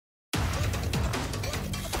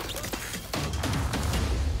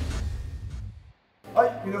は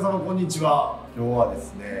い、皆様こんにちは。今日はで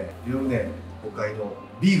すね、ビオルネ北海道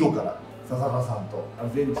ビーゴから笹川さんとア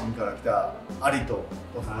ルゼンチンから来たアリと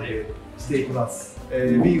お届けしていきます。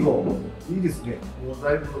ビーゴいいですね。もう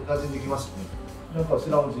だいぶ馴染んできましたね。なんか知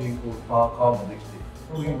らんうちにこうパーカーもできて、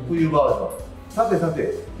冬バージョン。さてさ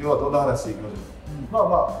て、今日はどんな話していきましょう。まあま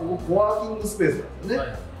あ、ここコワーキングスペースなんですよ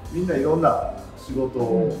ね。みんないろんな仕事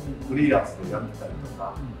をフリーランスでやってたりと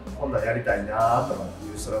か、こんなんやりたいなとかって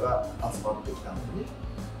いう人らが集まってきたのに、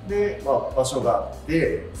で、まあ、場所があっ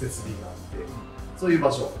て設備があって、そういう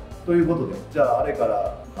場所ということで、じゃああれか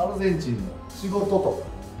らアルゼンチンの仕事とか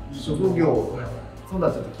職業とか、そんな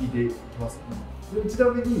んちょっと聞いていきますね。でちな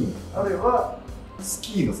みにあれはス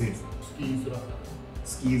キーの先生、スキーインストラクター、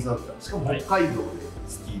スキーインストラクター、しかも北海道で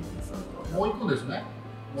スキーのインストラクター、もう一個ですね。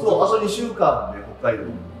そう、あと2週間で北海道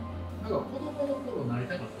に。なんか子供の頃なり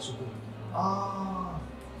たかった職業。ああ、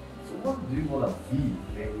so what do you want to be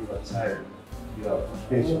when you were a child? Your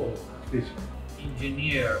occupation.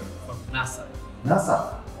 Engineer from NASA.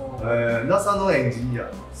 NASA のエンジニア、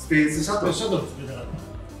スペースシャトル。シャトル作りたかった。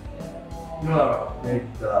今やっ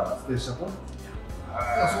たスペースシャトル。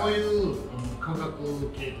そういう科学系とか物理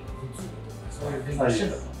とかそういう勉強して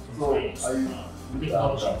た。そう、ああいう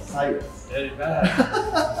サイエンス。Very bad.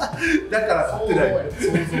 だから買ってない。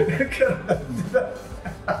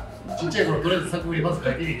ちっちゃい頃とりあえず作文にまず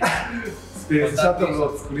書いてみて。スペースシャトル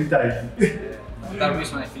を作りたい。For that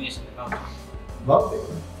reason, I finished in the mountain. 待って。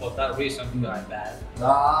For that reason, you are bad.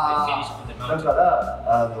 あ I finished in the あ、だ mountain. か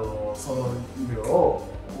らその夢を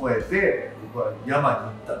終えて僕は山に行っ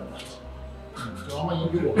たんだ。あんまり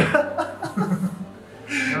言うよ。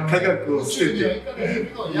科学を捨てて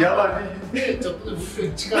山に行ってちょっとでも宇宙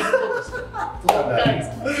に近づこうとして。そうなんで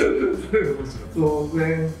す。So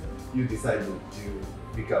when you decided to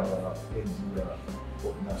become an engineer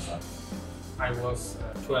for NASA? I was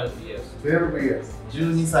 12 years. 12 years。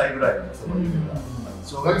12歳ぐらいのその夢が。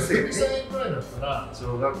小学生12歳ぐらいだったら、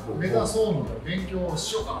小学校目指そうの勉強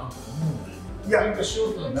しようかなと思うんだよ。いや、勉強しよ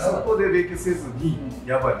うとなそこで勉強せずに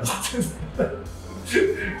山に行っ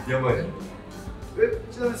て山に。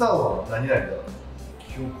ちなみにさんは何々だろう。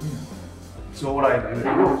記憶に将来の夢。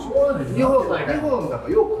日本なんか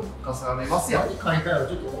よく重ねますやん。何書いたら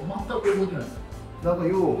ちょっと全く覚えてない。なんか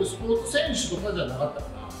ようスポーツ選手とかじゃなかったか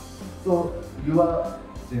ら。そう、Your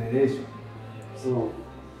generation. So,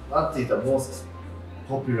 what is the most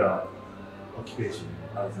popular occupation in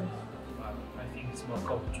Arizona? I think it's more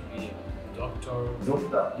common to be a doctor, ドク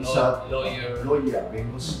ター、医者、 lawyer, ロイヤー、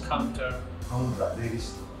弁護士、 counter, カウンター、税理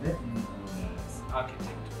士とかね、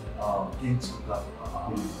 architect. 建築家と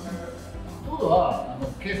か。僕は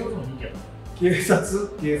警察も人気やった。警察、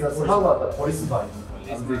ハーバード、ポリスマン、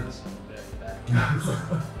 Policeman, very bad.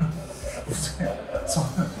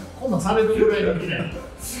 こんなんされるぐらい人気ない。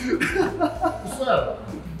嘘やろ。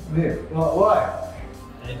ね、why?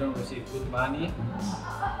 They don't receive good money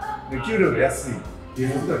給料が安い。警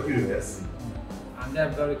察では給料が安い。 and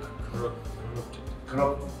they're very corrupted. クラ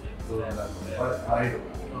ブ、そうなんか、アイドル、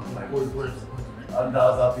こういうこれアン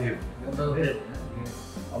ダーザテーブル。アンダーザテーブルね。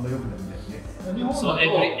あんま良くないみたいね。日本 So だと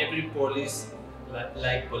every police,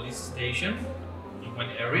 like police station in one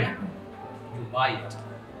area, you buy it.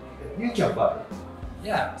 You can buy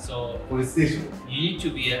Yeah, so police station. you need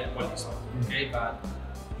to be a policeman, okay? But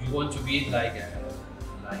you want to be like a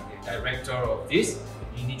director of this,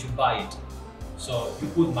 you need to buy it. So you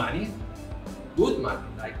put money, good money,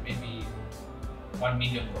 like maybe $1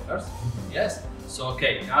 million. Yes. So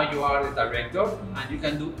okay, now you are the director and you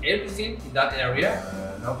can do everything in that area.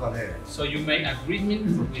 なんかね、 So you make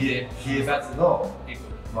agreement with the 警察の people.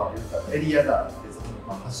 まあ言ったらエリアがあって、その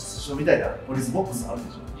まあ発出所みたいなポリスボックスある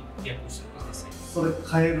でしょ。 Yeah, それ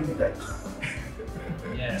買えるみたいな。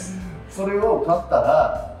 yes. それを買った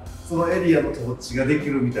らそのエリアの統治ができ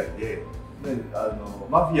るみたいで、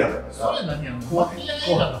マフィアだからそれ何やの？マフィア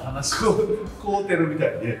映画の話。買うてるみた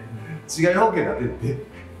いで、違い保険が出て、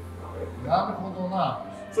なるほどな。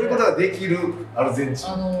そういうことができるアルゼンチン。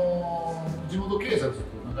地元警察と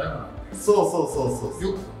仲良くなって。そうよく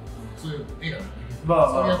そういう映画ができる。ま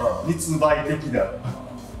あ密売的な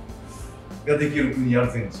ができる国ア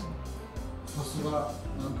ルゼンチン。さすがなん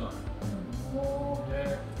かもう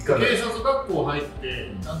ね、いかが警察学校入っ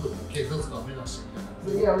てちゃんと警察官目指して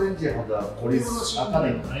みたいな。次アルゼンチンはまだポリスアカ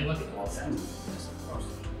デミー。ないわけだもんね。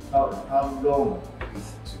How long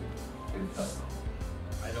is it to enter?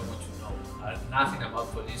 I don't want to know nothing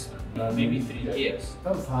about policemen. Maybe 3 years.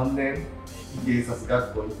 多分3年警察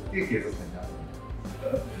学校行って警察官になる。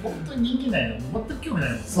本当に人気ないの、全く興味な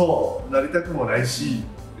いの。そう、なりたくもないし、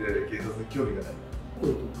警察に興味がない。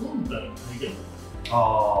軍隊に入りたい。ああ、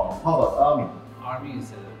ハーバード、アーミー。Army is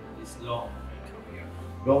long career.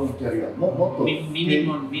 ロングキャリアもっと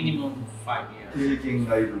minimum 5 years. 経験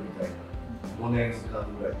がいるみたいな5年間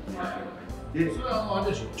ぐらい経験がいて、それはあ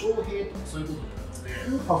れでしょ、徴兵とかそういうことじゃなくて、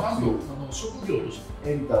ちゃんと職業とし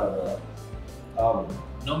てエンターが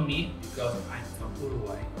Not me, because I'm from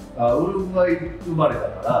Uruguay. ウルグアイ生まれだか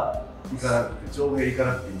ら行かなくて、徴兵行か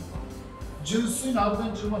なくていいの。純粋なアルゼ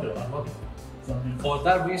ンチンまではあるわけだ。残念。 For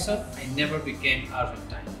that reason, I never became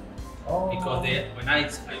Argentine. Because when I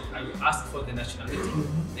asked for the nationality,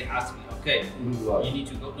 they asked me, okay, you need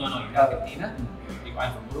to go. No, you're Argentina. If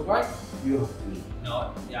I'm from Uruguay,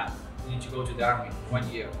 no, yeah, you need to go to the army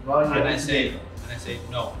 1 year. And I say,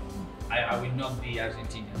 no, I will not be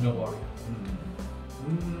Argentinian. Don't worry.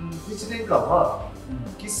 1年間は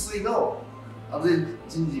生粋のアルゼン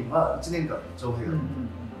チン人は1年間の徴兵が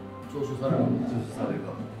徴収される。されるか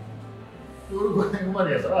も。ウルグアイ生ま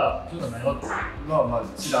れやからそういうのはないわけ。まあ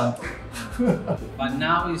知らんと。 But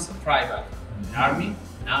now it's private. The army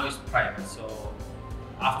now is private. So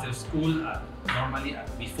after school, normally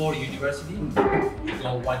before university, you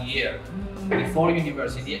go 1 year. Before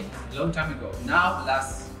university, a long time ago. Now,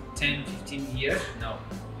 last 10, 15 years, no.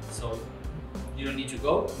 So you don't need to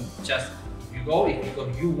go. Just if you go, if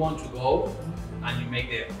because you want to go, and you make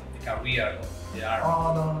the career of the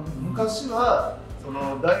army. 昔はそ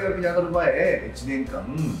の大学に上がる前1年間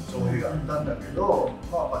徴兵があったんだけど、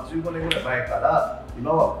15年ぐらい前から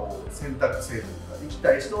今はこう選択制というか、行き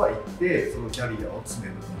たい人は行ってそのキャリアを詰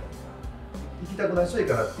めるみたいな、行きたくない人は行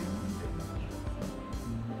かなくていいみ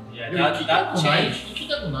たいな。Yeah, that changed. 行き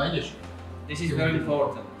たくないでしょ。This is very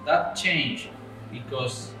important. That changed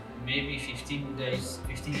because maybe 15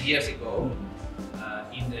 years ago,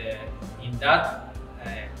 in that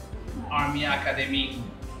army academy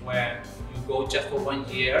where you go just for 1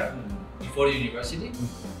 year before university,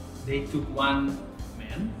 they took one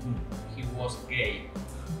man. He was gay,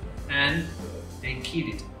 and they killed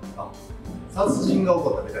it. 殺人が起こ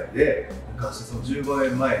ったみたいで、昔その15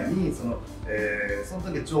年前にその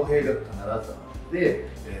時徴兵が必ずあって、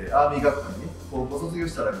アーミー学校にね、高校卒業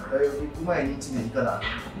したら大学行く前に1年行か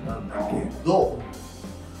なんだけど、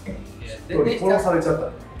1人殺されちゃった。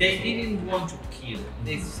They didn't want to kill.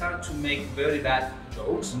 They started to make very bad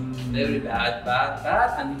jokes, very bad,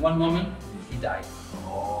 and in one moment he died.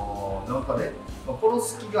 なんかね、殺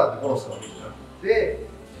す気があって殺したわけじゃなくて、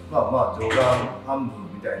冗談半分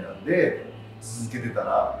みたいなんで続けてた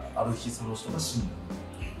ら、ある日その人が死んだ。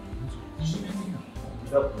いじめに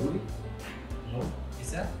なる。ブリ？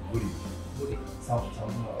 Is that? ブリ。Bully.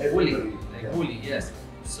 Bully. Like bully, yes.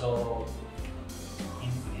 So,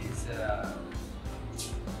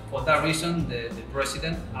 for that reason, the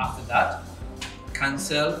president, after that,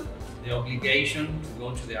 canceled the obligation to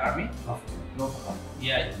go to the army.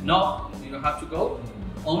 Yeah, no, you don't have to go.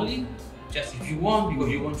 Only just if you want, because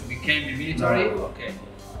you want to become the military. Okay.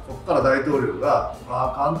 そこから大統領が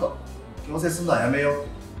あかんと、強制するのはやめよう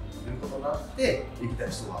ということになって、行きたい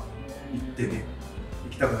人は行ってね、行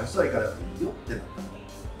きたくない人は行かなくていいよってなった。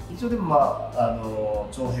一応でも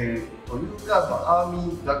徴兵というか、アー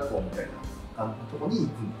ミー学校みたいなところに行く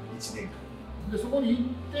1年間。でそこに行っ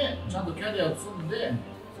てちゃんとキャリアを積んで、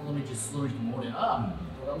その道進む人もおりゃ、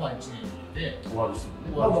それは1年で終わる人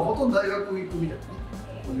もね。ほとんど大学行くみたいな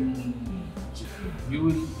ね。You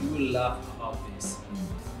will laugh about this.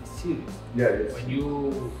 Serious. Yeah. When you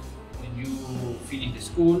finish the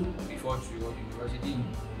school before you go to university, you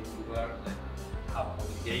were have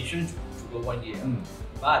obligation to go 1 year.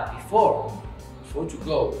 But before to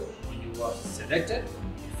go, when you were selected,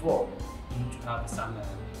 you need to have some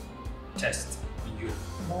test on you.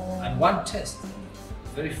 And one test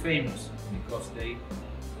is very famous because the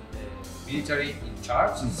military in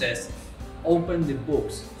charge says, open the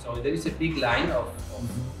books. So there is a big line of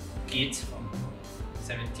kids from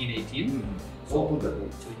 17, 18. So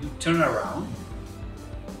you turn around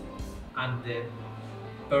and the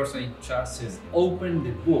person in charge says, open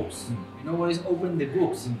the books. You know what is open the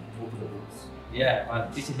books? Yeah,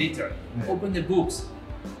 but this is literally. Open the books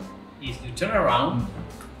is you turn around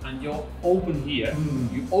and you open here.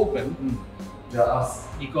 You open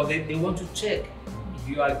because they want to check if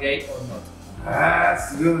you are gay or not.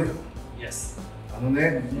 すごい。 Yes.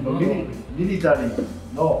 ミリタリー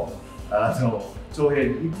の徴兵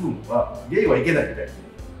に行くのはゲイはいけないみたい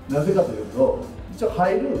な。なぜかというと、一応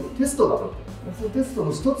入るテストがある。そのテスト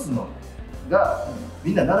の一つのが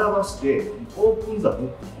みんな並ばしてオープンザブッ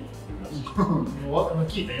クっていうら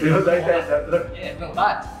しい。聞いたよ。大体なんとなく。Yeah,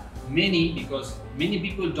 but because many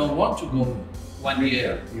people don't want to go 1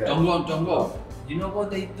 year. Don't go. You know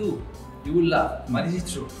what they do? You will laugh, but this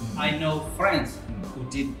is true. I know friends who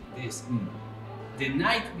did this. The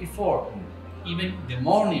night before even the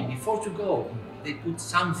morning before to go, they put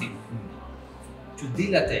something to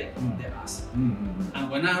dilate the ass.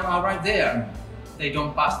 And when I arrive there, they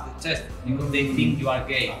don't pass the test because they think you are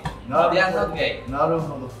gay. But they are not gay. なる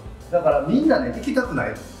ほど。だからみんなね行きたくな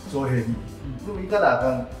い徴兵に。でも行かなあ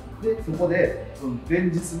かん。でそこでその前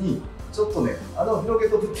日にちょっとね広げ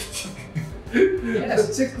とくってチ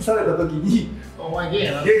ェックされた時にお前ゲイ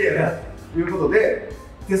やな。ゲイやなということで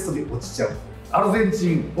テストに落ちちゃう。アルゼンチ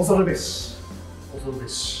ン恐るべし。恐るべ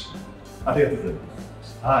し。ありがとうございま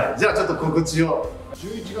す。はい。じゃあちょっと告知を。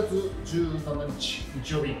11月17日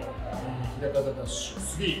日曜日、平方ダッシュ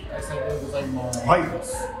3開催でございます。はい。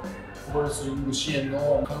プロレスリング支援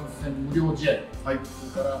の観戦無料試合、はい。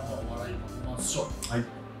それからお笑いパフォーマンスショー、はい。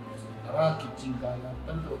それからキッチンカーになっ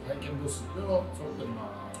たりとか体験ブースでも揃っておりま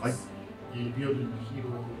す。はい。ビオルネのヒーロ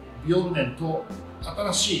ー、ビオルネと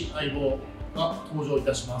新しい相棒が登場い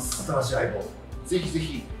たします。新しい相棒。ぜひぜ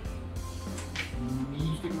ひ見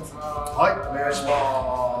に来てください。はい、お願いし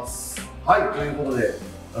ます。はい、ということで、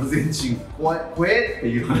アルゼンチン怖えって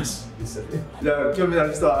いう話でしたね。じゃあ、興味のあ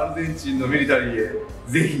る人はアルゼンチンのミリタリー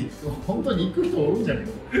へぜひ。本当に行く人多いんじゃない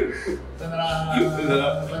か。さよなら。バ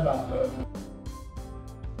イバイ。